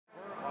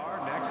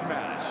next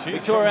match.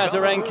 Victoria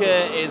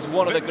Azarenka is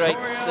one of the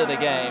greats of the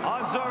game.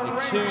 A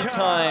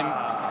two-time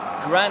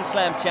Grand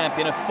Slam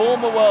champion, a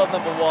former world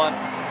 #1,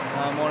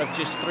 and one of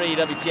just 3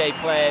 WTA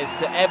players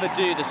to ever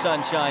do the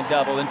Sunshine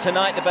Double. And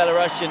tonight the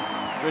Belarusian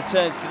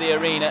returns to the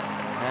arena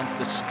and to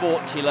the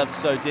sport she loves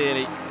so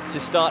dearly to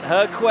start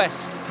her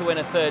quest to win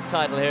a 3rd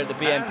title here at the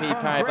BNP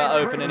Paribas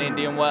Open in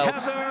Indian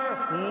Wells.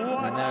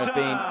 And there have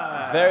been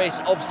various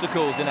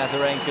obstacles in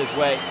Azarenka's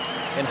way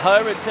in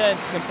her return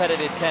to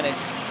competitive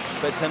tennis,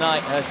 but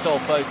tonight her sole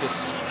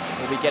focus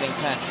will be getting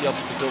past the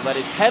obstacle that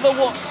is Heather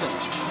Watson.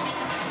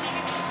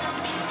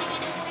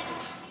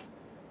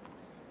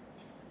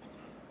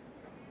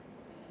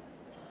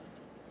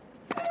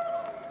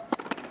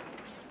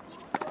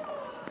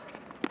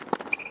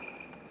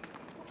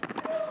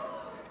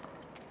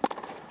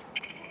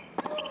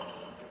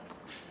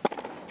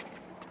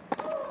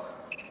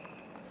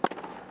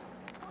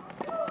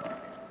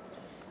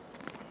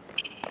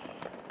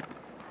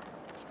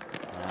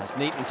 That's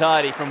neat and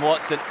tidy from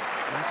Watson.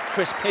 That's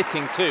crisp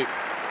hitting too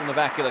from the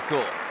back of the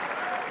court.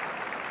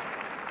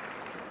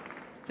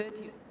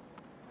 30.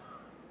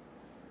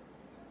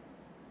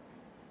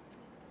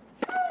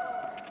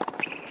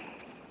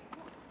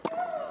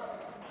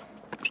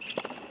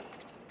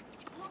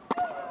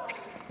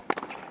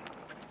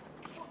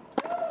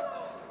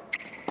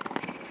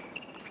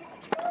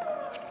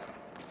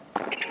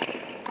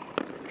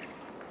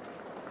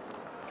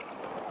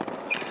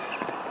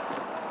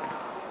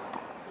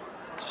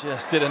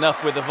 Just did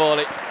enough with the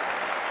volley.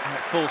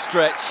 That full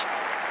stretch.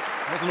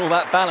 Wasn't all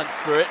that balanced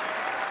for it.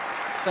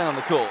 Found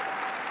the court.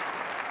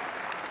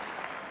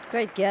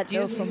 Great get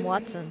though from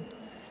Watson,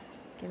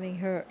 giving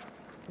her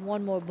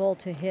one more ball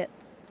to hit.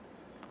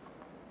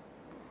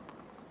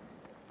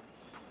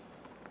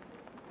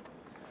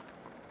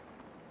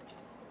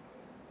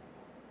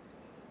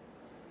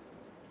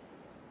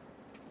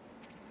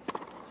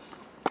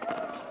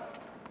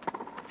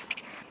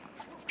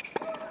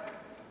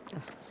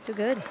 Oh, it's too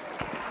good.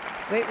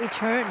 Great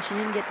return. She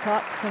didn't get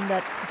caught from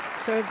that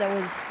serve that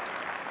was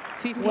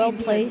well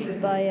placed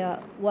by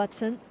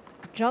Watson.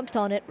 Jumped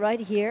on it right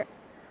here.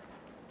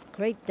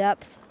 Great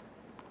depth.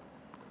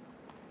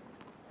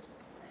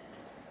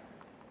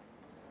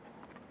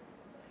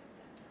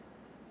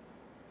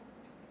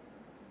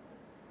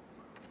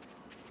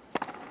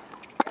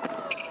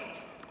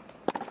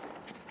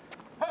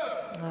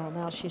 Oh,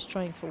 now she's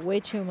trying for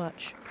way too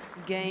much.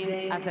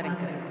 Game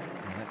Azarenka.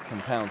 That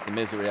compounds the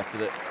misery after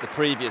the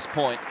previous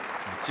point.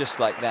 And just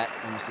like that,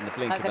 almost in the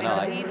blink of an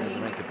eye,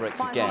 Azarenka breaks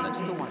again.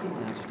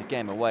 Now just a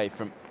game away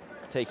from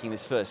taking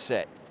this first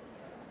set.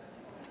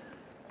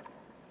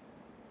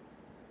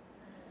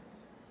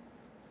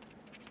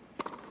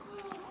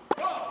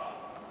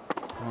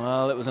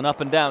 Well, it was an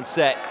up and down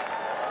set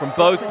from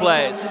both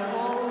players.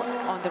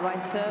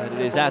 But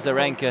it is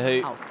Azarenka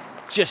who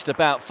just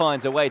about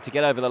finds a way to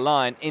get over the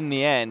line in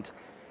the end.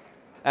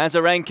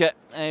 Azarenka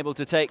able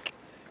to take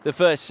the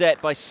first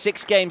set by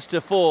 6 games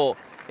to 4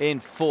 in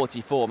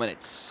 44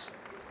 minutes.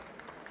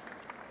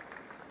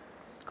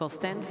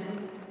 Constance.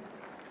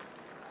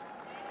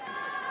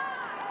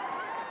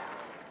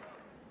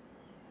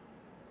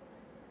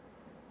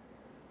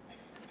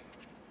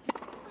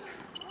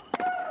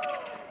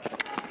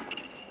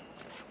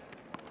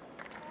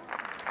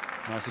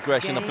 Nice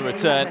aggression off the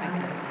return.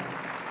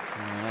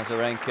 And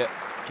Azarenka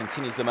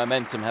continues the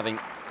momentum, having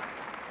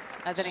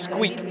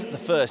squeaked the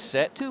first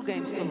set. 2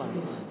 games to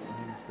love.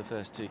 It's the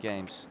first 2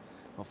 games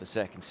of the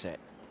second set.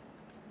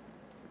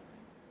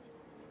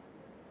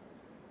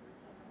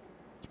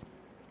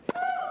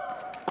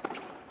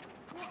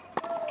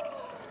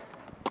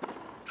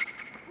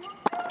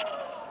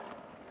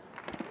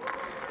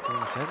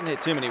 She hasn't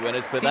hit too many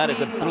winners, but that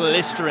is a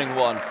blistering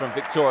one from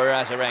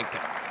Victoria Azarenka.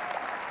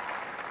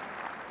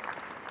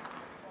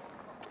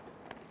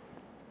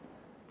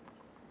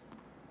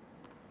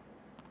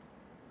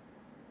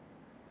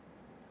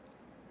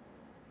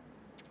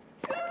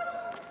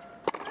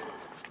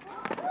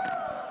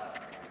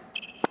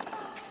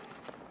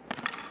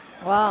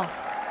 Wow,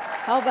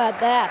 how about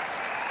that?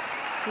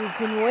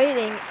 She's been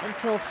waiting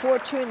until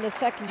 4-2 in the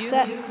second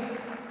set.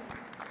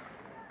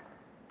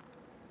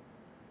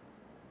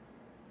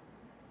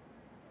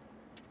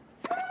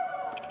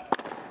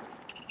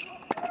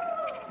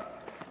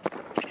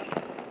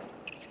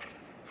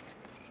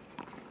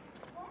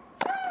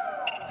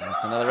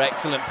 That's another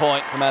excellent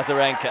point from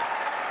Azarenka.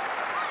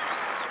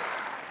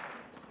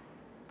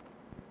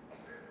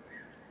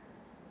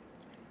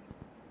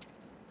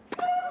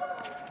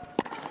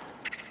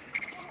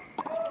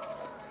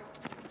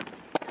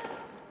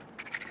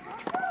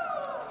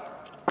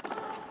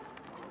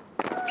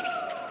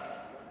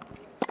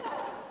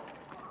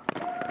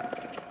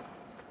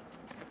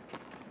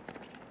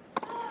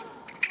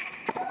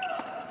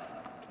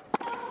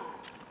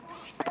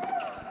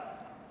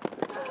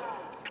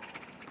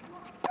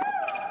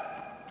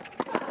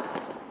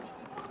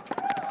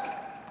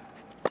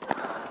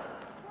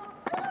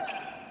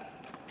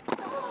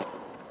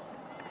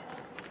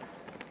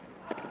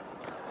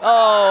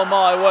 Oh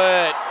my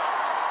word.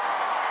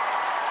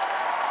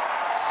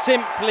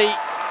 Simply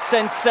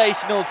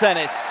sensational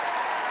tennis.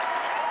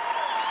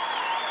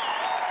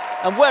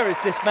 And where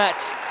has this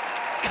match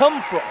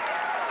come from?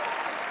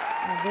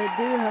 Well, they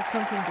do have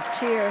something to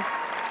cheer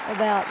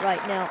about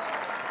right now.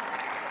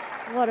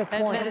 What a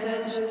point.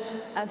 Advantage,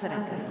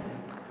 Azarenka.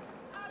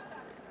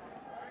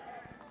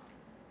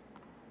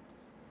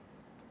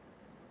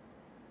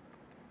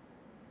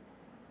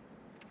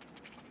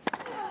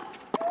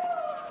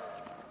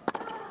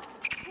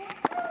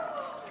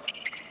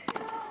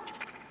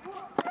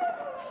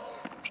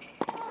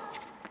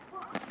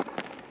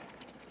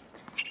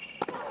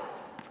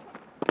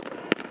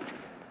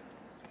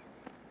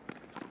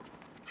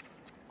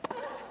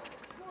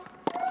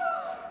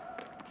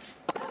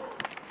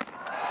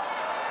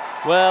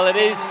 Well, it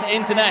is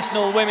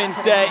International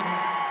Women's Day,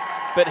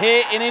 but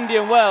here in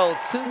Indian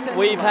Wells,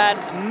 we've had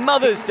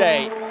Mother's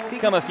Day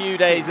come a few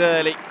days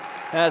early,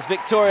 as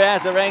Victoria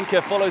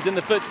Azarenka follows in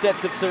the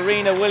footsteps of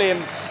Serena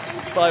Williams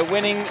by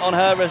winning on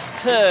her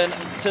return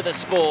to the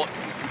sport.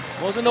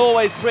 Wasn't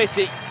always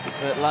pretty,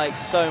 but like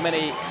so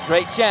many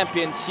great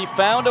champions, she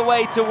found a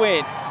way to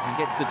win and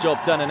gets the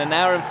job done in an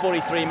hour and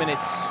 43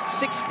 minutes,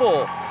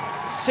 6-4,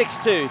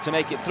 6-2 to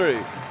make it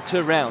through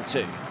to round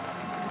 2.